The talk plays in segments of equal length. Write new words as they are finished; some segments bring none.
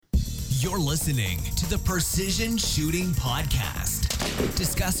You're listening to the Precision Shooting Podcast,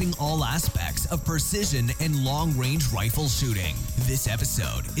 discussing all aspects of precision and long-range rifle shooting. This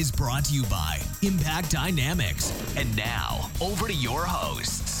episode is brought to you by Impact Dynamics. And now, over to your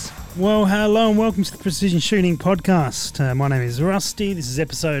hosts. Well, hello and welcome to the Precision Shooting Podcast. My name is Rusty. This is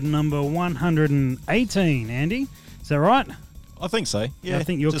episode number 118. Andy, is that right? I think so. Yeah, I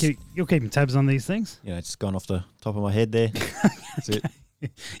think you're keeping tabs on these things. Yeah, it's gone off the top of my head there. That's it.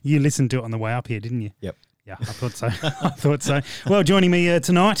 You listened to it on the way up here, didn't you? Yep. Yeah, I thought so. I thought so. Well, joining me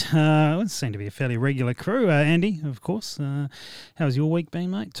tonight, it seemed to be a fairly regular crew. Andy, of course. How's your week been,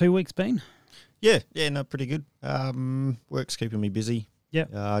 mate? 2 weeks been? Yeah, no, pretty good. Work's keeping me busy. Yeah.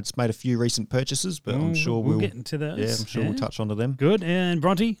 I just made a few recent purchases, but I'm sure we'll get into those. Yeah, I'm sure we'll touch onto them. Good. And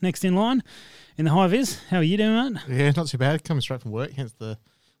Bronte, next in line in the high-vis. How are you doing, mate? Yeah, not too bad. Coming straight from work, hence the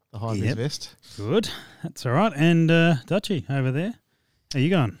high-vis vest. Good. That's all right. And Dutchie over there. How you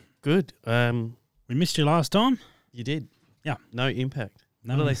going? Good. We missed you last time. You did. Yeah. No impact.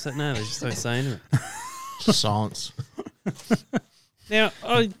 No. What do they say? No, they just don't say anything. Science. Now,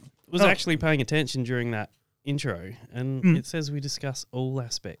 I was actually paying attention during that intro, and it says we discuss all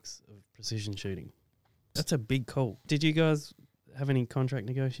aspects of precision shooting. That's a big call. Did you guys have any contract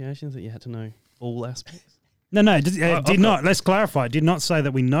negotiations that you had to know all aspects? No, it did not. Let's clarify. It did not say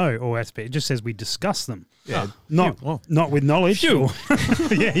that we know all aspects. It just says we discuss them. Yeah. Not with knowledge. Phew.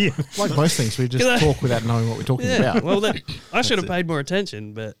 Yeah. Like most things, we just talk without knowing what we're talking about. Well, I should have paid more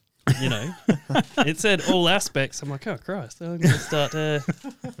attention, but, you know, it said all aspects. I'm like, oh, Christ. I'm going to start...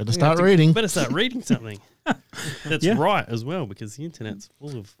 Better start reading. Better start reading something. That's right as well, because the internet's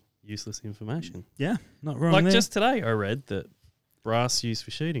full of useless information. Yeah, not wrong Like there. just today I read that brass used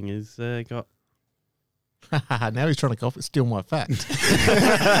for shooting is got... Now he's trying to steal my fact.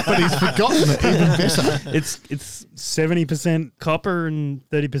 But he's forgotten it even better. It's 70% copper and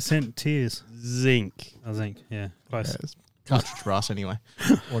 30% tears. zinc. I think, yeah, close. Yeah, it's cartridge brass anyway.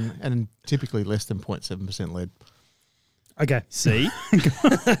 And typically less than 0.7% lead. Okay. See?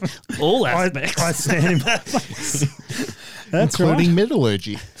 All aspects. I stand in my place. That's including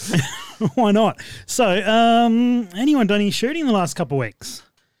metallurgy. Why not? So, anyone done any shooting in the last couple of weeks?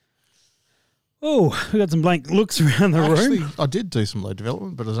 Oh, we got some blank looks around the room. I did do some load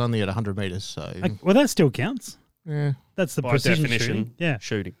development, but it was only at 100 metres. So, well, that still counts. Yeah, that's the by precision definition. Shooting. Yeah,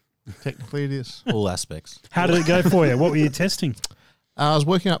 shooting. Technically, it is all aspects. How did it go for you? What were you testing? I was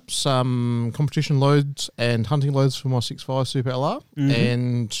working up some competition loads and hunting loads for my 6.5 Super LR,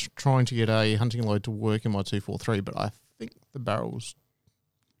 and trying to get a hunting load to work in my 243. But I think the barrel's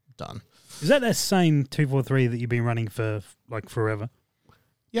done. Is that same 243 that you've been running for like forever?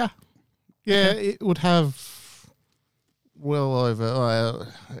 Yeah. Yeah, it would have well over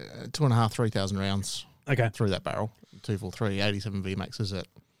 2,500, 3,000 rounds through that barrel. 243, 87 VMAXs at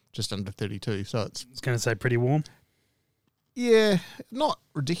just under 32. So it's going to say pretty warm. Yeah, not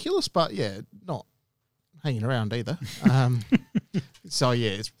ridiculous, but yeah, not hanging around either. So yeah,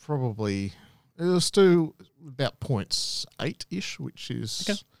 it was still about 0.8-ish, which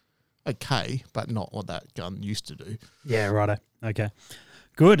is okay, but not what that gun used to do. Yeah, righto. Okay.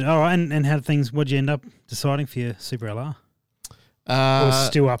 Good. All right. And how things? What'd you end up deciding for your Super LR? Or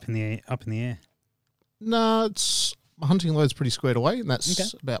still up in the air? No, my hunting load's pretty squared away, and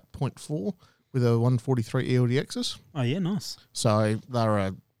that's about 0.4 with a 143 ELDXs. Oh yeah, nice. So they're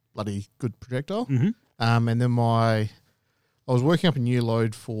a bloody good projectile. Mm-hmm. And then I was working up a new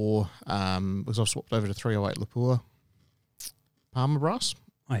load for because I've swapped over to 308 Lapua Palmer brass.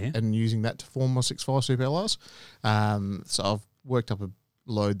 Oh yeah. And using that to form my 6.5 Super LRs. So I've worked up a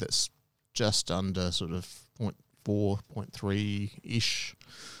load that's just under sort of 0.4, 0.3-ish.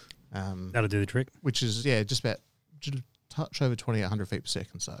 That'll do the trick. Which is, just about touch over 2,800 feet per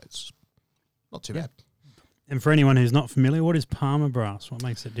second, so it's not too bad. And for anyone who's not familiar, what is Palmer brass? What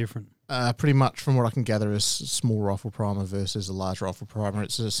makes it different? Pretty much from what I can gather is a small rifle primer versus a large rifle primer.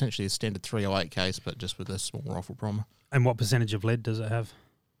 It's essentially a standard 308 case, but just with a small rifle primer. And what percentage of lead does it have?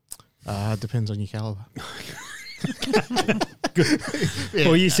 Depends on your caliber. Good. Yeah.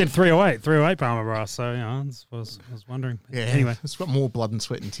 Well, you said 308 Palmer brass, so I was wondering. Yeah. Anyway, it's got more blood and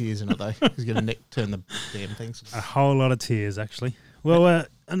sweat and tears in it though. Because you're gonna turn the damn things. A whole lot of tears, actually. Well,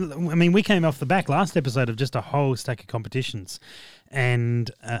 I mean, we came off the back last episode of just a whole stack of competitions,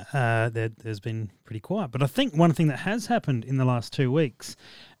 and there's been pretty quiet. But I think one thing that has happened in the last 2 weeks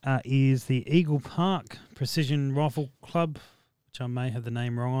is the Eagle Park Precision Rifle Club, which I may have the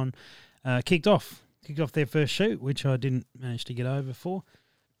name wrong on, kicked off their first shoot, which I didn't manage to get over for.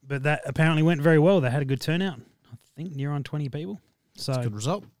 But that apparently went very well. They had a good turnout. I think near on 20 people. So it's a good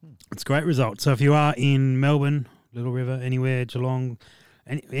result. It's a great result. So if you are in Melbourne, Little River, anywhere, Geelong,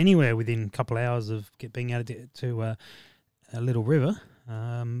 anywhere within a couple of hours of being able to a Little River.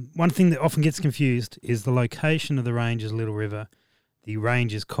 One thing that often gets confused is the location of the range is Little River. The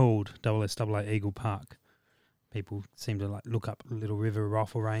range is called SSAA Eagle Park. People seem to look up Little River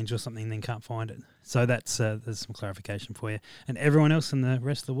Rifle Range or something and then can't find it. So there's some clarification for you. And everyone else in the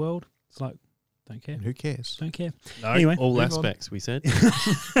rest of the world, it's like, don't care. And who cares? Don't care. No, Anyway, all move aspects, we said.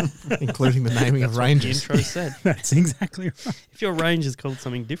 Including the naming of That's what the ranges. intro said. That's exactly right. If your range is called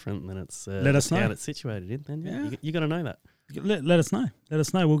something different than it's Let us the town know. it's situated in, then Yeah. you got to know that. Let us know. Let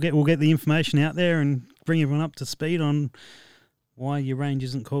us know. We'll get the information out there and bring everyone up to speed on why your range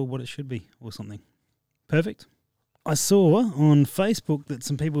isn't called what it should be or something. Perfect. I saw on Facebook that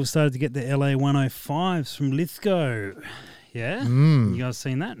some people have started to get the LA 105s from Lithgow. Yeah? You guys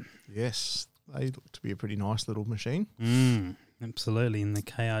seen that? Yes, they look to be a pretty nice little machine. Absolutely. In the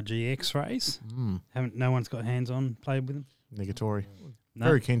KRG X-rays. No one's got hands on, played with them. Negatory. No.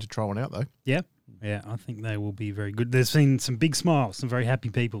 Very keen to try one out though. Yeah, I think they will be very good. There's been some big smiles, some very happy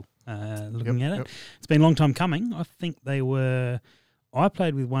people looking at it. Yep. It's been a long time coming. I think I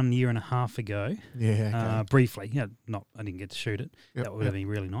played with 1 year and a half ago, Yeah. briefly. Yeah, I didn't get to shoot it. Yep, That would have been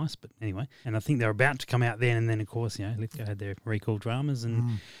really nice, but anyway. And I think they're about to come out then, and then of course, Lithgow had their recall dramas,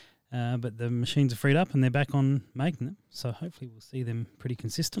 and but the machines are freed up and they're back on making them. So hopefully we'll see them pretty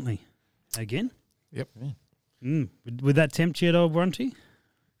consistently again. Yep. Would that tempt you at all, Bronte?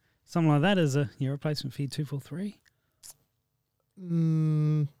 Something like that as your replacement for your 243?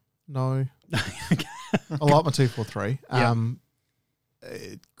 No. I like my 243.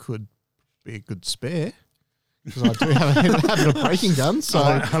 It could be a good spare because I do have a habit of breaking guns. So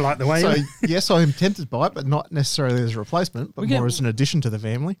I like the way. So yes, I am tempted by it, but not necessarily as a replacement, but more as an addition to the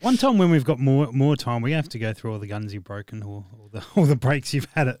family. One time when we've got more time, we have to go through all the guns you've broken or all the breaks you've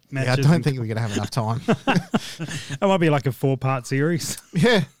had at matches. Yeah, I don't think we're going to have enough time. It might be like a 4-part series.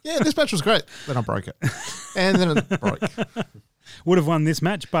 Yeah, this match was great. Then I broke it, and then it broke. Would have won this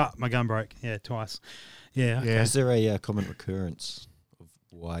match, but my gun broke. Yeah, twice. Yeah. Okay. Yeah. Is there a common recurrence of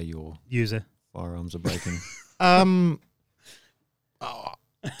why your User. firearms are breaking?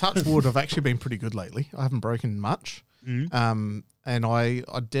 Touch wood, I've actually been pretty good lately. I haven't broken much. And I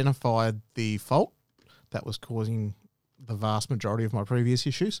identified the fault that was causing the vast majority of my previous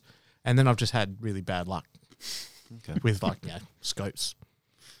issues. And then I've just had really bad luck with scopes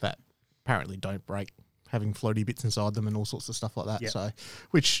that apparently don't break, having floaty bits inside them and all sorts of stuff like that. Yep. So,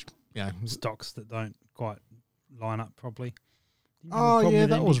 which, Stocks that don't quite line up properly.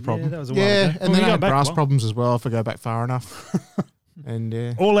 that was a problem. Yeah, that was a while ago. And then I got had back brass well. problems as well if I go back far enough.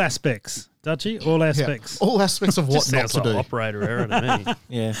 And All aspects, Dutchie. All aspects. all aspects of what Just not sounds to like do. operator error to me.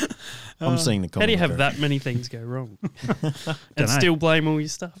 Yeah, I'm seeing the common How do you have recurrence. that many things go wrong and Dunno. still blame all your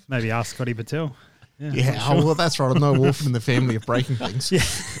stuff? Maybe ask Scotty Patel. Yeah, well, that's right. I'm no orphan in the family of breaking things.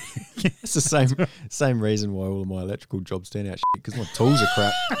 It's the same reason why all of my electrical jobs turn out shit, because my tools are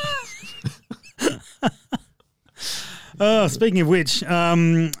crap. Oh, speaking of which,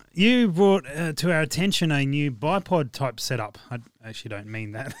 you brought to our attention a new bipod type setup. I actually don't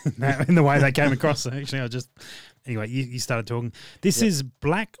mean that in the way they came across. Actually, anyway, you started talking. This is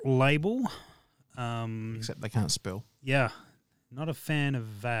Black Label. Except they can't spell. Yeah, not a fan of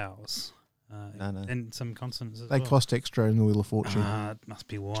vowels. No. And some consonants as They well. cost extra in the Wheel of Fortune. It must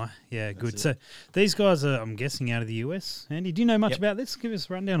be why. Yeah, good. So these guys are, I'm guessing, out of the US. Andy, do you know much about this? Give us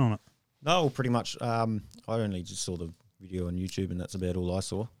a rundown on it. No, pretty much. I only just saw the video on YouTube, and that's about all I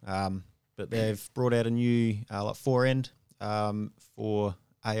saw. But they've brought out a new fore-end for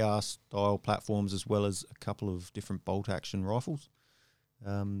AR-style platforms, as well as a couple of different bolt-action rifles.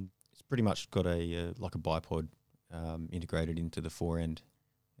 It's pretty much got a bipod integrated into the fore-end.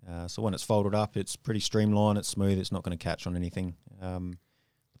 So when it's folded up, it's pretty streamlined, it's smooth, it's not going to catch on anything.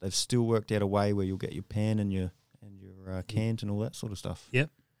 They've still worked out a way where you'll get your pan and your cant and all that sort of stuff. Yep.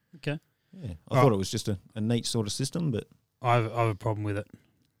 Okay. Yeah, I thought it was just a neat sort of system, but I have a problem with it.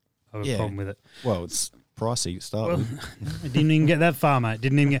 Well, it's pricey to start with. I didn't even get that far, mate.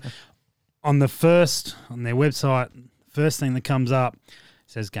 Didn't even get on their website. First thing that comes up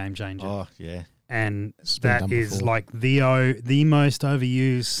says Game Changer. Oh, yeah. And It's been that done is before. like the most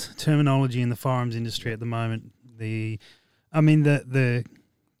overused terminology in the firearms industry at the moment. The Tigger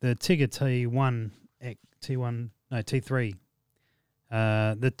T3.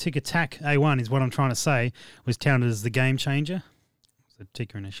 The Tigger TAC A1 is what I'm trying to say, was touted as the game changer. It's a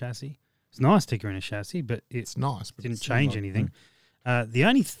ticker in a chassis. It's a nice ticker in a chassis, but It's nice. But didn't it's still change not- anything.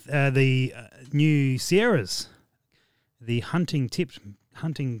 The new Sierras, the hunting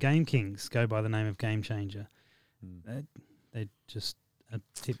Game Kings, go by the name of Game Changer. They just are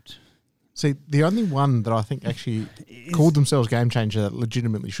tipped See, the only one that I think actually called themselves Game Changer that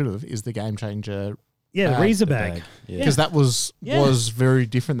legitimately should have is the Game Changer. Yeah, the Reezer bag. Yeah. Because that was very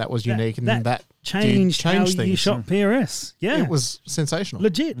different. That was That- unique, and that that Changed how change you things. shot PRS. Yeah. It was sensational.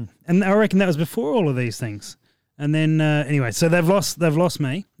 legit. And I reckon that was before all of these things. And then anyway, so they've lost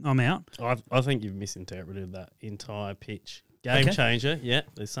me. I'm out. I think you've misinterpreted that entire pitch. Game Okay. changer. Yeah,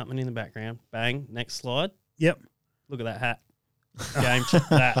 there's something in the background. Bang. Next slide. Yep. Look at that hat.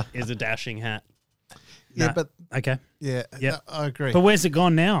 That is a dashing hat. Yeah, Nah. but Okay. yeah, Yep. I agree. But where's it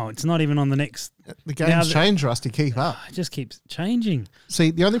gone now? It's not even on the next. The now game's that- changed, Rusty. Keep up. It just keeps changing.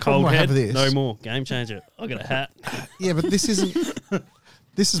 See, the only problem Cold I head. have with this, No more. Game changer. I got a hat. yeah, but this isn't.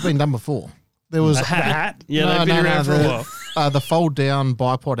 This has been done before. There was A hat. Yeah, they've been around for a while. the fold down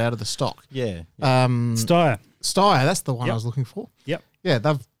bipod out of the stock. Yeah. Steyr. Steyr, that's the one Yep. I was looking for. Yep. Yeah,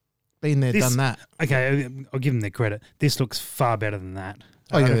 they've been there, This- done that. Okay, I'll give them their credit. This looks far better than that.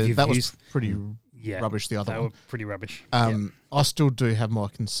 Oh I don't know if yeah, you've that was used- pretty yeah, rubbish. The other They one. were pretty rubbish. Yep. I still do have my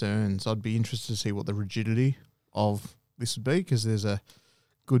concerns. I'd be interested to see what the rigidity of this would be, because there's a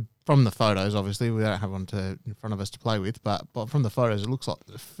good, from the photos, obviously, we don't have one in front of us to play with, but from the photos, it looks like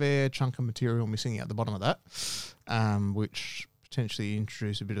a fair chunk of material missing out the bottom of that, which potentially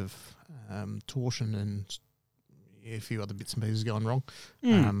introduce a bit of torsion and a few other bits and pieces going wrong.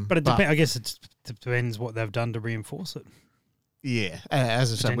 But it depends. I guess it depends what they've done to reinforce it. Yeah,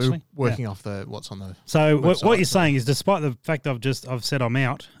 as I said, we're Potentially, working off what's on the. So what Website, you're so- saying is, despite the fact I've said I'm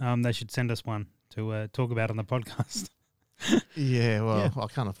out, they should send us one to talk about on the podcast. Yeah, well, I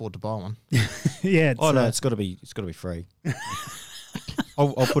can't afford to buy one. Yeah. It's, Oh no, it's got to be free.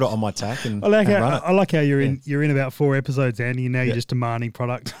 I'll put it on my tack and, I like and how run it. I like how you're in about 4 episodes, Andy, and now you're just demanding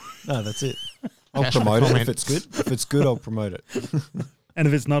product. No, that's it. I'll Cash on promote it comment. if it's good. If it's good, I'll promote it. And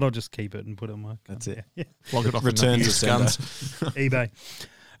if it's not, I'll just keep it and put it on my. That's it. Yeah. Plug it off Return in to the sender. guns. eBay.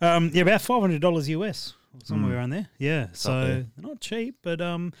 Yeah, about $500 US, somewhere around there. Yeah, so there. they're not cheap, but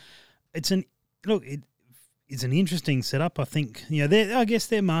it's it's an interesting setup. I think I guess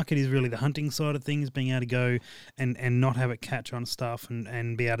their market is really the hunting side of things, being able to go and not have it catch on stuff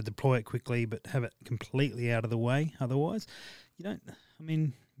and be able to deploy it quickly, but have it completely out of the way. Otherwise, you don't.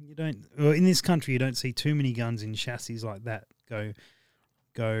 Well, in this country, you don't see too many guns in chassis like that go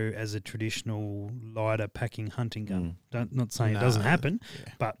as a traditional lighter packing hunting gun. Not saying it doesn't No, happen,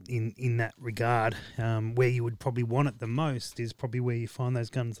 yeah. but in that regard, where you would probably want it the most is probably where you find those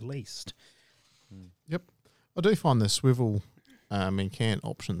guns the least. Yep. I do find the swivel and can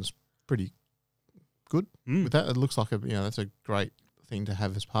options pretty good with that. It looks like that's a great thing to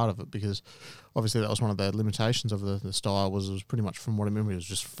have as part of it, because obviously that was one of the limitations of the style was it was pretty much, from what I remember, it was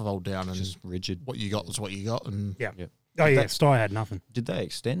just fold down and Just rigid. what you got was what you got. And Yeah. Yep. Oh yeah, Steyr had nothing, Did they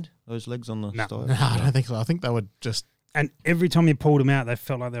extend those legs on the No. style? no, I don't think so. I think they would just and every time you pulled them out, they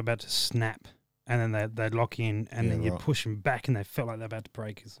felt like they were about to snap, and then they'd lock in, and Yeah, then you right. push them back, and they felt like they're about to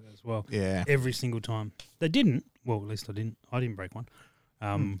break as well. yeah. Every single time. They didn't. Well, at least I didn't. I didn't break one.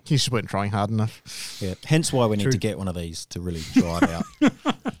 You just weren't trying hard enough. Yeah. Hence why we need True. to get one of these to really dry it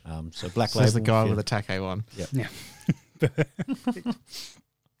out. So black Says label. the guy yeah. with a TAC A1.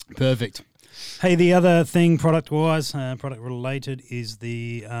 Perfect. Hey, the other thing, product-wise, product-related, is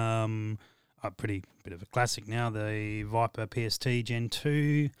the a pretty bit of a classic now, the Viper PST Gen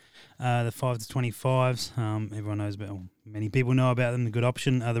 2, the 5-25s. Everyone knows about, well, many people know about them, the good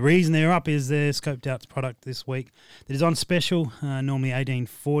option. The reason they're up is their scoped out product this week that is on special. Normally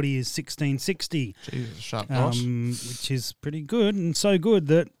 1840 is 1660. Jesus, sharp price. Which is pretty good, and so good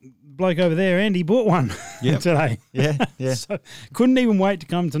that bloke over there, Andy, bought one Yep. today. Yeah, yeah. So couldn't even wait to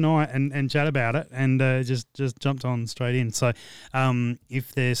come tonight and chat about it, and just jumped on straight in. So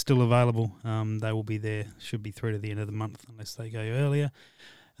if they're still available, they will be there. Should be through to the end of the month unless they go earlier.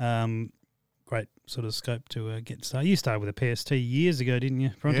 Great sort of scope to get started. You started with a PST years ago, didn't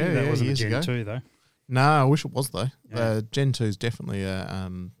you, Bronte? Yeah, that yeah, wasn't a years Gen ago. 2 though. No, I wish it was though. Yeah. Gen 2 is definitely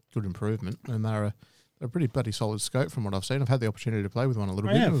a good improvement, and they're a pretty bloody solid scope from what I've seen. I've had the opportunity to play with one a little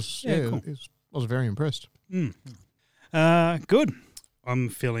I bit. have. It was, Yeah, cool. I was very impressed. Good. I'm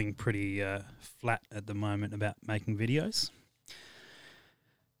feeling pretty flat at the moment about making videos.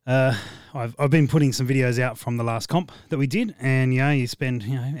 I've been putting some videos out from the last comp that we did, and you spend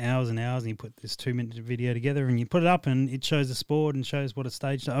hours and hours, and you put this 2-minute video together, and you put it up, and it shows the sport and shows what a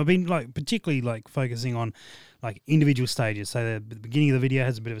stage. I've been particularly focusing on individual stages. So the beginning of the video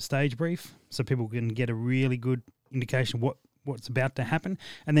has a bit of a stage brief, so people can get a really good indication of what's about to happen,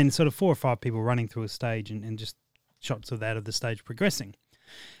 and then sort of 4 or 5 people running through a stage and just shots of the stage progressing.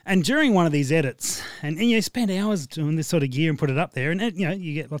 And during one of these edits, and you spend hours doing this sort of gear and put it up there, and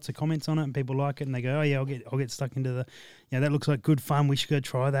you get lots of comments on it, and people like it, and they go, "Oh yeah, I'll get stuck into the, that looks like good fun. We should go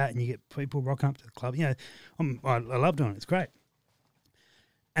try that." And you get people rocking up to the club. I love doing it. It's great.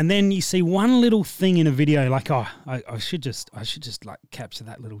 And then you see one little thing in a video, like, I should just like capture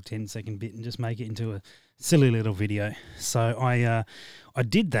that little 10-second bit and just make it into a silly little video. So I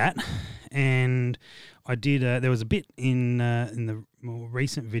did that, and I did. There was a bit in the more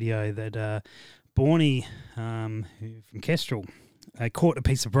recent video that Borny from Kestrel caught a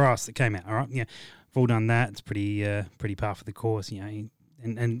piece of brass that came out. All right, we've all done that. It's pretty par for the course, and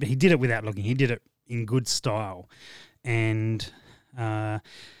he did it without looking. He did it in good style, and I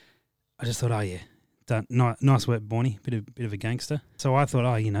just thought, nice work, Borny. Bit of a gangster. So I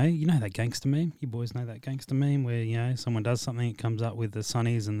thought, you know that gangster meme. You boys know that gangster meme where someone does something, it comes up with the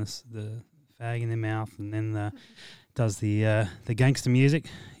sunnies and the fag in their mouth, and then does the gangster music.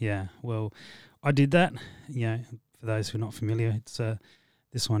 Yeah, well, I did that. For those who are not familiar, it's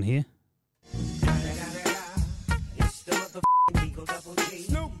this one here.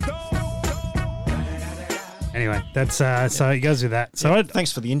 Anyway, that's so it goes with that. So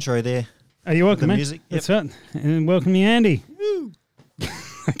thanks for the intro there. Are you welcome, the man? music. That's right. And welcome me, Andy.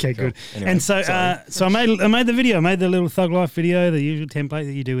 Okay, Cool. good. Anyway, and so I made the video. I made the little Thug Life video, the usual template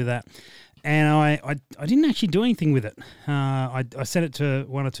that you do with that. And I didn't actually do anything with it. I sent it to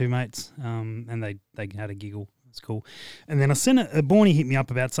one or two mates, and they had a giggle. It's cool. And then I sent it. Borny hit me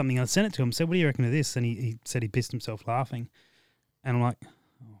up about something. I sent it to him. Said, "What do you reckon of this?" And he said he pissed himself laughing. And I'm like,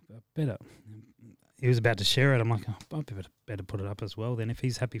 better. He was about to share it. I'm like, I better put it up as well. Then if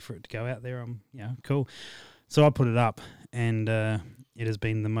he's happy for it to go out there, I'm cool. So I put it up, and it has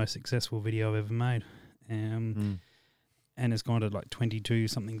been the most successful video I've ever made. And it's gone to like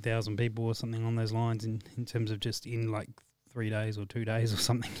 22-something thousand people or something on those lines in terms of just in like 3 days or 2 days or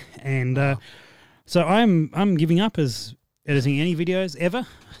something. And so I'm giving up as editing any videos ever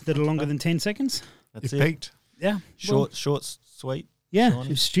that are longer than 10 seconds. That's You it. peaked. Yeah. Short, sweet. Yeah, shiny.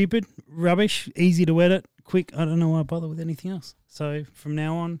 it's stupid, rubbish, easy to edit, quick. I don't know why I bother with anything else. So from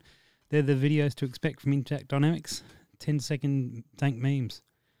now on, they're the videos to expect from Intact Dynamics. 10-second tank memes.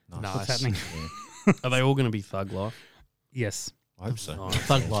 Nice. What's happening? Yeah, Are they all going to be Thug Life? Yes. I hope so.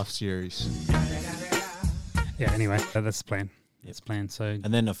 Thug Life series. Yeah, anyway, that's the plan. Yep. That's the plan. So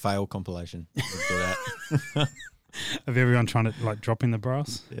And then a fail compilation. We'll do that. of everyone trying to like drop in the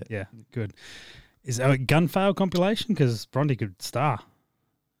brass? Yeah. Good. Is a gun fail compilation? Because Bronte could star.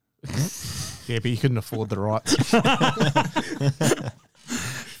 Yeah, but you couldn't afford the rights.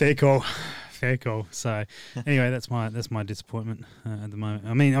 Fair call. Fair call. So anyway, that's my disappointment at the moment.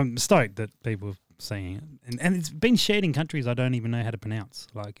 I mean, I'm stoked that people are seeing it, and it's been shared in countries I don't even know how to pronounce.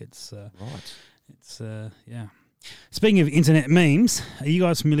 Like it's Right. it's yeah. Speaking of internet memes, are you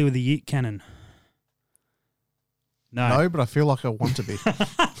guys familiar with the Yeet cannon? No, but I feel like I want to be.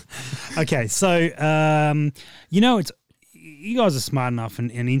 Okay, so it's you guys are smart enough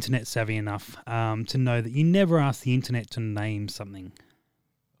and internet savvy enough to know that you never ask the internet to name something.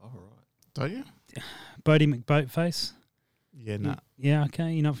 All right. Don't you? Bodie McBoatface. Yeah, no. Yeah,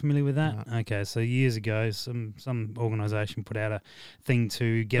 okay. You're not familiar with that? No. Okay, so years ago, some organisation put out a thing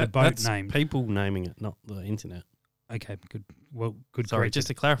to get a boat That's named. people naming it, not the internet. Okay, good. Well, good. Sorry, correction. just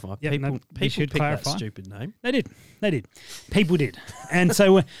to clarify, Yep, people you people should picked clarify. that stupid name. They did. People did. And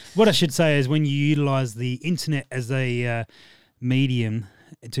so what I should say is when you utilise the internet as a medium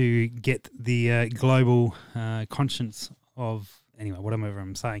to get the global conscience of, anyway, whatever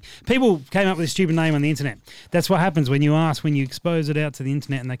I'm saying, people came up with a stupid name on the internet. That's what happens when you expose it out to the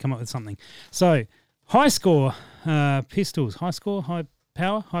internet and they come up with something. So high score pistols, high score, high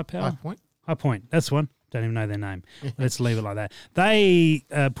power. High point. High point. That's the one. Don't even know their name. Let's leave it like that. They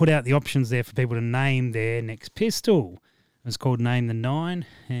put out the options there for people to name their next pistol. It was called Name the 9,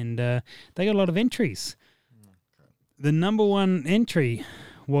 and they got a lot of entries. The number one entry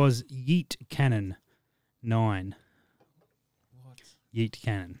was Yeet Cannon 9. What? Yeet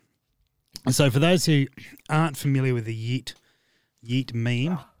Cannon. And so for those who aren't familiar with the Yeet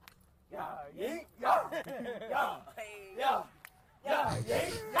meme,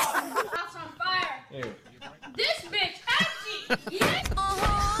 House on fire. This bitch empty. Yeah.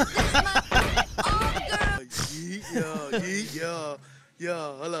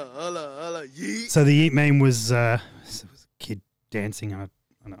 so the Yeet meme was a kid dancing on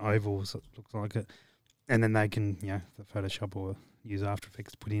an oval, so it looks like it. And then they can, the Photoshop or use After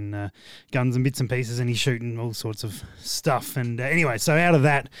Effects to put in guns and bits and pieces, and he's shooting all sorts of stuff. And anyway, so out of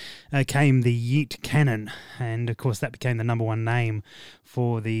that came the Yeet Cannon, and of course that became the number one name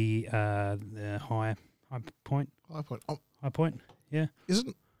for the high point. High point. Oh, High point. Yeah.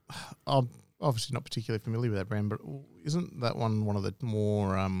 Isn't I'm obviously not particularly familiar with that brand, but isn't that one of the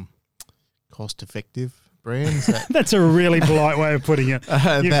more cost-effective brands that That's a really polite way of putting it.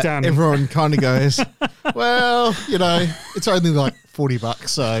 You've that done. everyone kind of goes, well, it's only like $40,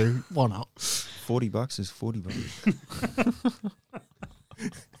 so why not? $40 is $40.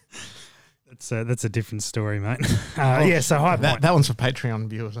 That's a different story, mate. Yeah, so High Point. That one's for Patreon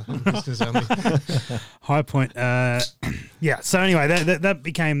viewers. Listeners only. High Point. Yeah. So anyway, that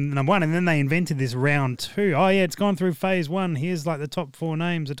became number one, and then they invented this round two. Oh yeah, it's gone through phase one. Here's like the top 4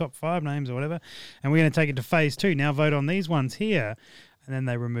 names, the top 5 names, or whatever, and we're going to take it to phase 2. Now vote on these ones here, and then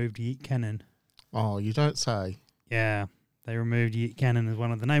they removed Yeet Cannon. Oh, you don't say. Yeah, they removed Yeet Cannon as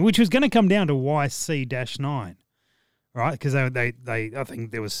one of the names, which was going to come down to YC-9, right? Because they I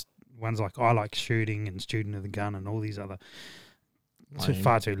think there was ones like I Like Shooting and Student of the Gun and all these other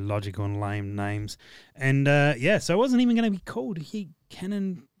far too logical and lame names. And so it wasn't even going to be called Yeet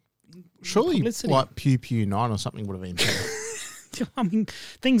Cannon. Surely publicity. like Pew Pew 9 or something would have been better. I mean,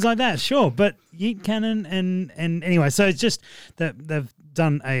 things like that, sure. But Yeet Cannon and anyway, so it's just that they've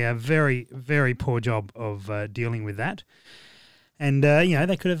done a very, very poor job of dealing with that. And,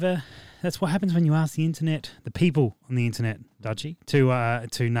 they could have... that's what happens when you ask the internet, the people on the internet, Dutchy,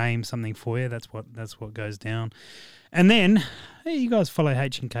 to name something for you. That's what goes down. And then, hey, you guys follow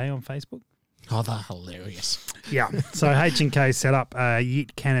H&K on Facebook? Oh, they're hilarious. Yeah. So H&K set up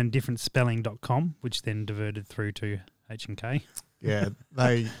yeetcannondifferentspelling.com, which then diverted through to H&K. Yeah,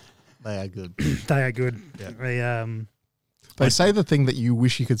 they are good. They are good. Yeah. They say the thing that you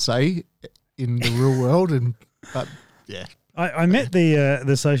wish you could say in the real world, but yeah. I met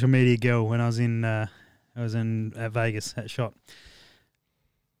the social media girl when I was in Vegas at SHOT.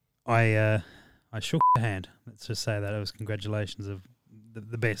 I shook her hand. Let's just say that it was congratulations of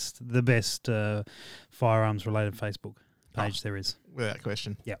the best firearms related Facebook page there is. Without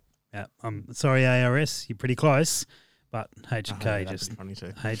question. Yeah. I'm sorry, ARS, you're pretty close, but H&K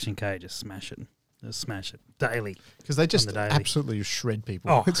H&K just smash it. Just smash it daily. Because they just absolutely shred people.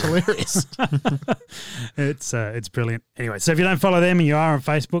 Oh. It's hilarious. It's brilliant. Anyway, so if you don't follow them and you are on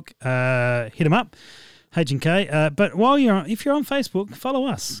Facebook, hit them up, H&K. But if you're on Facebook, follow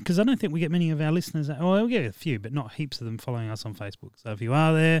us, because I don't think we get many of our listeners. Well, we get a few, but not heaps of them following us on Facebook. So if you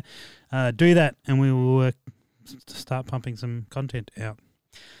are there, do that, and we will start pumping some content out.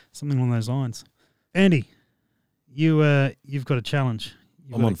 Something along those lines. Andy, you've got a challenge.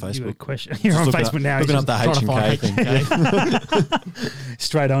 I'm on Facebook. You've got a question. You're on Facebook now. Looking up the H&K thing.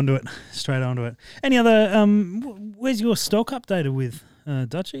 Straight onto it. Any other? Where's your stock updated with,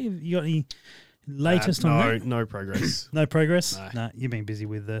 Dutchy? You got any latest on that? No progress. No progress? No. No, you've been busy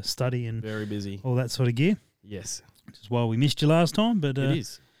with study and very busy. All that sort of gear. Yes. Which is why we missed you last time. But it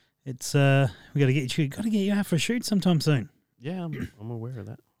is. It's we got to get you out for a shoot sometime soon. Yeah, I'm aware of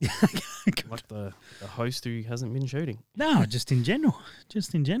that. Like the host who hasn't been shooting. No, just in general.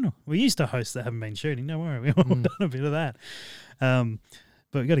 We used to host that haven't been shooting. Don't worry, we've all done a bit of that. But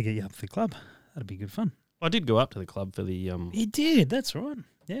we've got to get you up to the club. That'd be good fun. I did go up to the club for the... You did, that's right.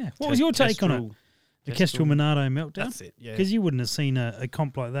 Yeah. What was your take on it? The Kestrel Monado meltdown? That's it, yeah. Because you wouldn't have seen a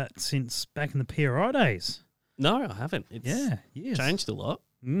comp like that since back in the PRI days. No, I haven't. It's changed a lot.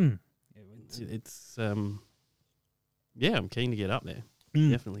 Mm. It's I'm keen to get up there.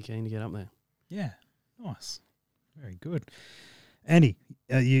 Definitely keen to get up there. Yeah, nice. Very good. Andy,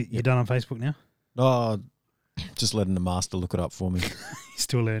 you done on Facebook now? Oh, just letting the master look it up for me. You're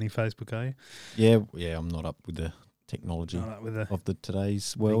still learning Facebook, are you? Yeah, I'm not up with the technology of the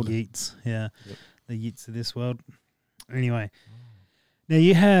today's world. The yeets, yeah. Yep. The yeets of this world. Anyway, now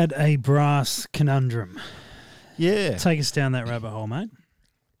you had a brass conundrum. Yeah. Take us down that rabbit hole, mate.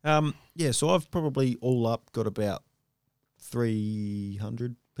 So I've probably all up got about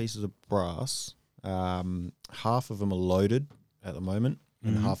 300 pieces of brass. Half of them are loaded at the moment,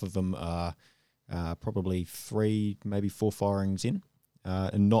 and half of them are probably 3, maybe 4 firings in,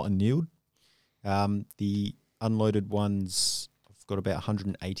 and not annealed. The unloaded ones, I've got about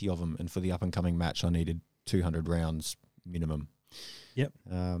 180 of them, and for the up-and-coming match, I needed 200 rounds minimum. Yep.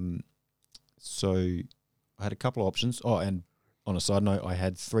 So I had a couple of options. Oh, and on a side note, I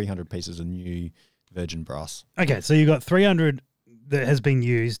had 300 pieces of new virgin brass. Okay, so you got 300 that has been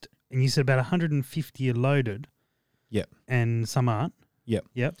used, and you said about 150 are loaded. Yep. And some aren't.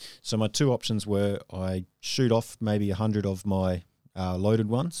 Yep. So my two options were I shoot off maybe 100 of my loaded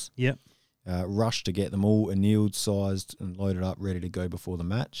ones. Yep. Rush to get them all annealed, sized, and loaded up, ready to go before the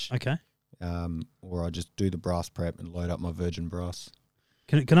match. Okay. Or I just do the brass prep and load up my virgin brass.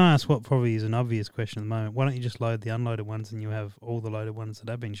 Can I ask what probably is an obvious question at the moment? Why don't you just load the unloaded ones and you have all the loaded ones that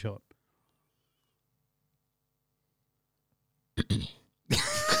have been shot?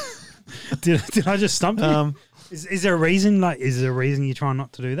 Did I just stump you? Is there a reason? Like, is there a reason you try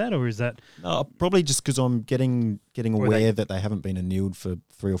not to do that, or is that? No, probably just because I'm getting Or aware that they haven't been annealed for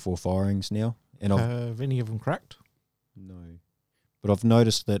 3 or 4 firings now, and I've Have any of them cracked? no, but I've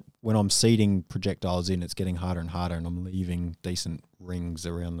noticed that when I'm seeding projectiles in, it's getting harder and harder, and I'm leaving decent rings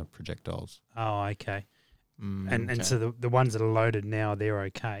around the projectiles. Oh, okay. Mm, And so the ones that are loaded now, they're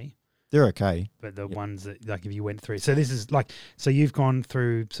okay. They're okay. But the ones that, like, if you went through, so this is like, so you've gone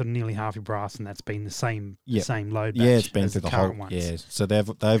through sort of nearly half your brass, and that's been the same load. Yeah, batch it's been as through the current whole. ones. Yeah, so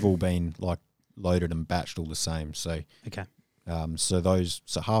they've all been like loaded and batched all the same. So Okay.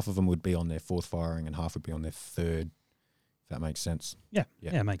 So half of them would be on their 4th firing, and half would be on their 3rd. If that makes sense. Yeah.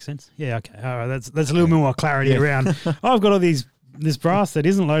 Yeah. Yeah, it makes sense. Yeah, okay. All right, that's a little bit more clarity around. Oh, I've got all this brass that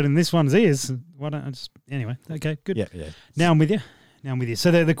isn't loaded, and this one's is. Why don't I just anyway? Okay, good. Yeah. Now I'm with you. So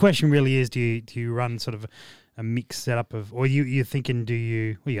the question really is: do you run sort of a mixed setup of, or you're thinking?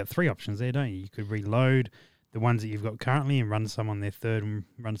 You got 3 options there, don't you? You could reload the ones that you've got currently and run some on their 3rd and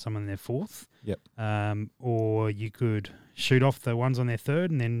run some on their 4th. Yep. Or you could shoot off the ones on their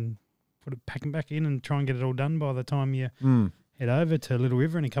 3rd and then pack them back in and try and get it all done by the time you head over to Little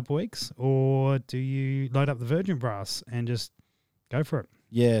River in a couple of weeks. Or do you load up the virgin brass and just go for it?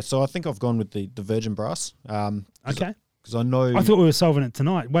 Yeah. So I think I've gone with the virgin brass. Okay. Because I know. I thought we were solving it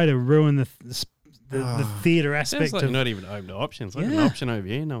tonight. Way to ruin the theatre aspect Sounds like of not even open to options. Like an Yeah. option over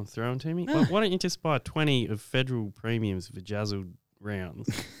here, no one's throwing to me. Yeah. Why don't you just buy 20 of federal premiums for Jazzled rounds?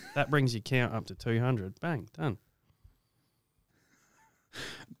 That brings your count up to 200. Bang, done.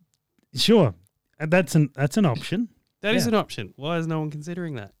 Sure, that's an option. That is Yeah. an option. Why is no one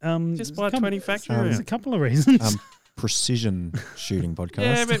considering that? Just buy there's a 20 factory There's a rounds. couple of reasons. Precision shooting podcast.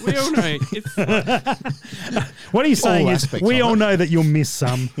 Yeah, but we all know it's What are you saying all is aspects we of all it. know that you'll miss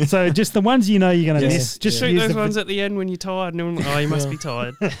some. So just the ones you know you're going to miss. Just shoot use those the ones at the end when you're tired. And oh, you must be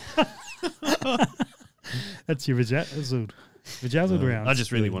tired. That's your vajazzled round. I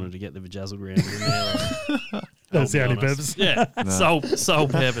just really wanted to get the Vajazzled round in there. That's the I'll be only honest. purpose. Yeah, sole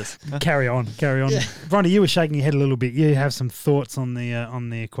purpose. Carry on. Bronny, you were shaking your head a little bit. You have some thoughts on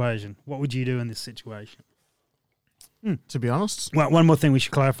the equation. What would you do in this situation? To be honest, Well, one more thing we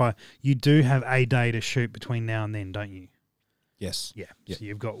should clarify. You do have a day to shoot between now and then, don't you? Yes. Yeah. Yep. So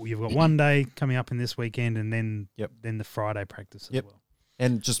you've got one day coming up in this weekend, and then Yep. then the Friday practice as Yep. well.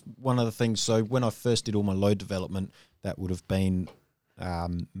 And just one other thing. So when I first did all my load development, that would have been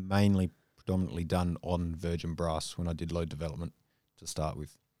predominantly done on virgin brass when I did load development to start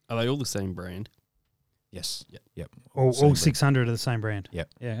with. Are they all the same brand? Yes. Yep. Yep. All Same brand. 600 are the same brand. Yep.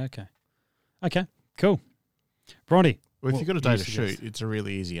 Yeah. Okay. Okay. Cool. Bronny. well, if What you've got a do day you to suggest? shoot, it's a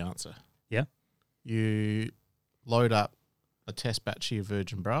really easy answer. Yeah. You load up a test batch of your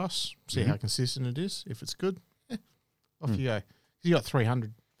virgin brass, see how consistent it is. If it's good, off you go. You got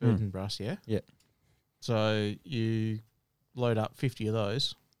 300 virgin brass, yeah? Yeah. So you load up 50 of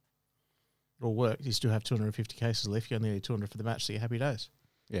those. It'll work. You still have 250 cases left. You only need 200 for the match, so you're happy days.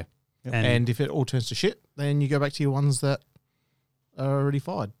 Yeah. Yep. And, if it all turns to shit, then you go back to your ones that are already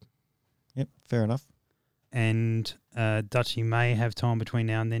fired. Yep. Fair enough. and Dutchy may have time between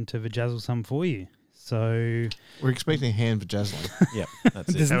now and then to vajazzle some for you. So We're expecting a hand for Jazzling. Yep.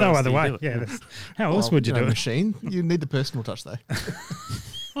 That's there's it. no else other do you way. do it? Yeah. How else would you do it? Machine. You need the personal touch, though.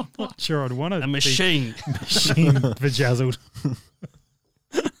 I'm not sure I'd want to A machine. machine vajazzled.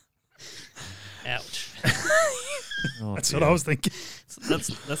 Ouch. Oh, That's dear. what I was thinking.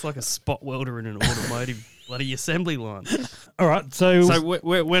 That's like a spot welder in an automotive bloody assembly line. All right. So, So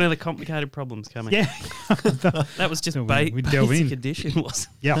when are the complicated problems coming? yeah. That was just So we delve basic in. addition, was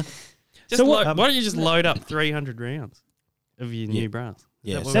Yeah. Just So what- why don't you just load up 300 rounds of your new brass?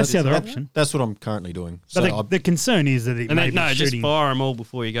 Yeah, That so what That's it the is? other option. That's what I'm currently doing. But So the concern is that it And may then, be just shooting. fire them all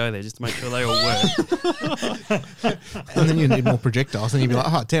before you go there, just to make sure they all work. And then you need more projectiles. And you'd be like,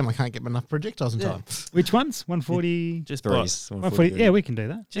 oh, damn, I can't get enough projectiles in time. Which ones? 140? Just buy, threes, 140? Yeah, we can do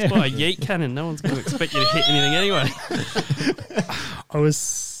that. just buy a yeet cannon. No one's going to expect you to hit anything anyway. I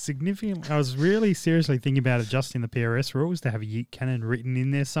was really seriously thinking about adjusting the PRS rules to have a yeet cannon written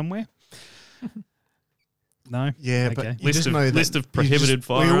in there somewhere. No? Yeah, Okay. but you List just of- know that list of you prohibited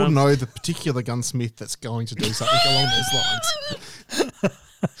We all firearms. know the particular gunsmith that's going to do something along those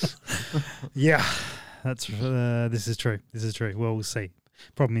lines. Yeah, that's this is true. This is true. Well, we'll see.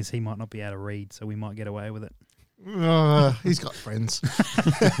 Problem is, he might not be able to read, so we might get away with it. He's got friends.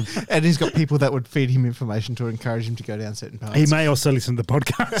 And he's got people that would feed him information to encourage him to go down certain paths. He may also listen to the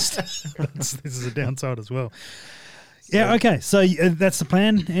podcast. This is a downside as well. Yeah, okay. So that's the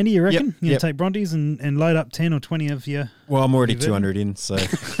plan, Andy, you reckon? Yep, You're going yep. to take Brontes and load up 10 or 20 of your... well, I'm already You've 200 in, so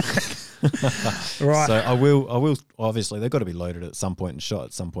Right. So I will. Obviously, they've got to be loaded at some point and shot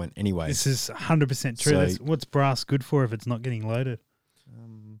at some point anyway. This is 100% true. So- That's- what's brass good for if it's not getting loaded?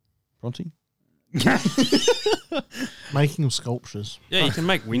 Bronte? Making sculptures. Yeah, you can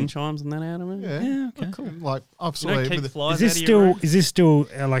make wind chimes and that out of it. Yeah. Yeah, okay. Cool. Like I've You don't seen keep with flies Is this out of your still road. is this still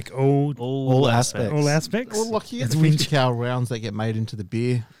like all All aspects. all aspects? well, like you get It's the wind 50 cal rounds that get made into the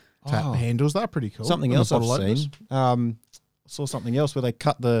beer tap Oh. handles. They're pretty cool. Something And the else I've bottle openers. seen. Saw something else where they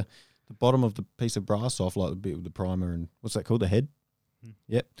cut the bottom of the piece of brass off, like the bit with the primer and what's that called? The head.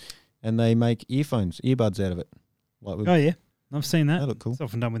 Yep. And they make earbuds out of it. Like with, Oh yeah, I've seen that. They look cool. It's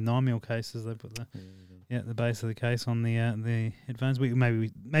often done with 9mm cases. They put the base of the case on the headphones. We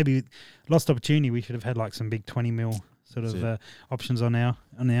maybe lost opportunity. We should have had like some big 20mm sort That's of options on our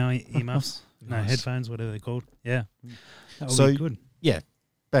earmuffs. No, Nice. headphones, whatever they're called. Yeah, that would So- be good.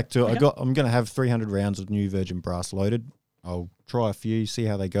 Back to it. Okay. I'm going to have 300 rounds of new virgin brass loaded. I'll try a few, see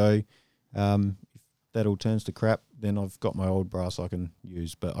how they go. If that all turns to crap, then I've got my old brass I can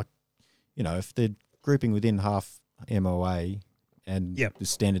use. But if they're grouping within half MOA and Yep. the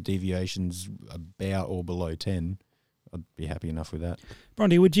standard deviations about or below 10, I'd be happy enough with that.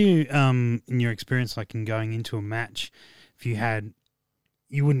 Bronte, would you, in your experience, like in going into a match, if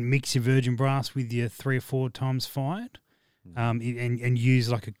you wouldn't mix your virgin brass with your 3 or 4 times fired, and use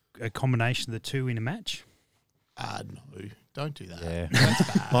like a combination of the two in a match? No, don't do that. Yeah,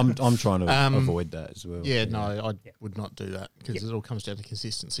 That's bad. I'm trying to Um, avoid that as well. Yeah, no, I would not do that because it all comes down to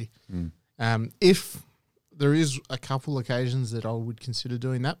consistency. Mm. If there is a couple occasions that I would consider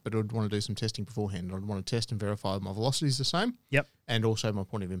doing that, but I'd want to do some testing beforehand. I'd want to test and verify my velocity is the same. Yep. And also my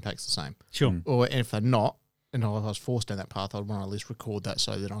point of impact's the same. Sure. Mm. Or if they're not, and I was forced down that path, I'd want to at least record that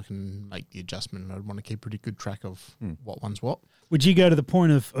so that I can make the adjustment. And I'd want to keep pretty good track of what one's what. Would you go to the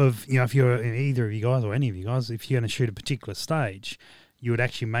point of if you're either of you guys or any of you guys, if you're going to shoot a particular stage, you would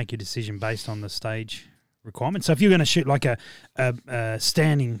actually make your decision based on the stage requirement? So if you're going to shoot like a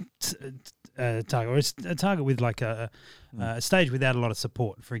standing target, or a target with like a stage without a lot of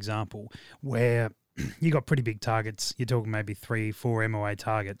support, for example, where you got pretty big targets, you're talking maybe 3-4 MOA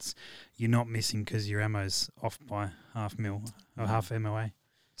targets, you're not missing because your ammo's off by half mil or half MOA.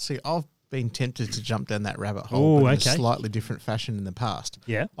 See, I've been tempted to jump down that rabbit hole Oh, but in okay. a slightly different fashion in the past.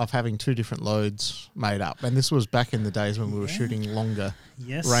 Yeah. Of having 2 different loads made up. And this was back in the days when we were shooting longer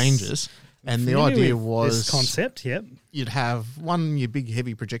Yes. ranges. And the Familiar idea with was this concept. Yep. you'd have one, your big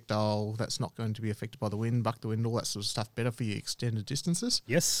heavy projectile that's not going to be affected by the wind, buck the wind, all that sort of stuff, better for your extended distances.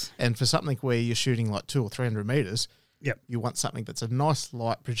 Yes. And for something where you're shooting like 200 or 300 meters, Yep. you want something that's a nice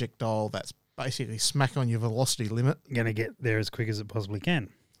light projectile that's basically smack on your velocity limit. Going to get there as quick as it possibly can.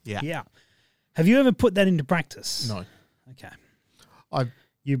 Yeah. Yeah. Have you ever put that into practice? No. Okay. I-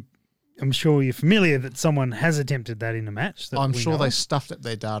 I'm sure you're familiar that someone has attempted that in a match. That I'm we sure know they of. stuffed up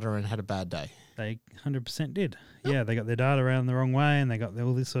their data and had a bad day. They 100% did. Yeah, they got their data around the wrong way, and they got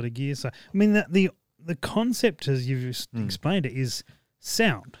all this sort of gear. So, I mean, the concept, as you've just explained it, is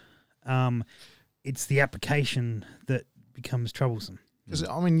sound. It's the application that becomes troublesome. Because,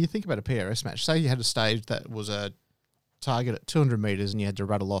 I mean, you think about a PRS match. Say you had a stage that was a target at 200 meters and you had to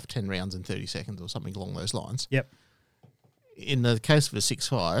rattle off 10 rounds in 30 seconds or something along those lines. Yep. In the case of a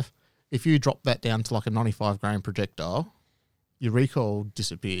 6.5, if you drop that down to like a 95 grain projectile, your recoil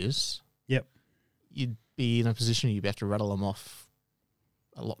disappears. Yep. You'd be in a position you'd have to rattle them off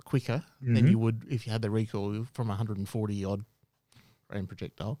a lot quicker than you would if you had the recoil from a 140 odd grain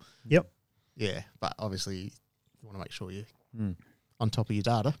projectile. Yep. Yeah, but obviously you want to make sure you're Mm. on top of your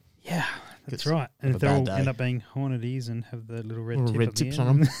data. Yeah, that's It's right. And have if a they all bad end day. up being Hornadies and have the little red, Little tip red at the tips end,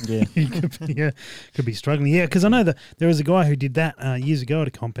 on 'em. Yeah. you could be struggling. Yeah, because I know that there was a guy who did that years ago at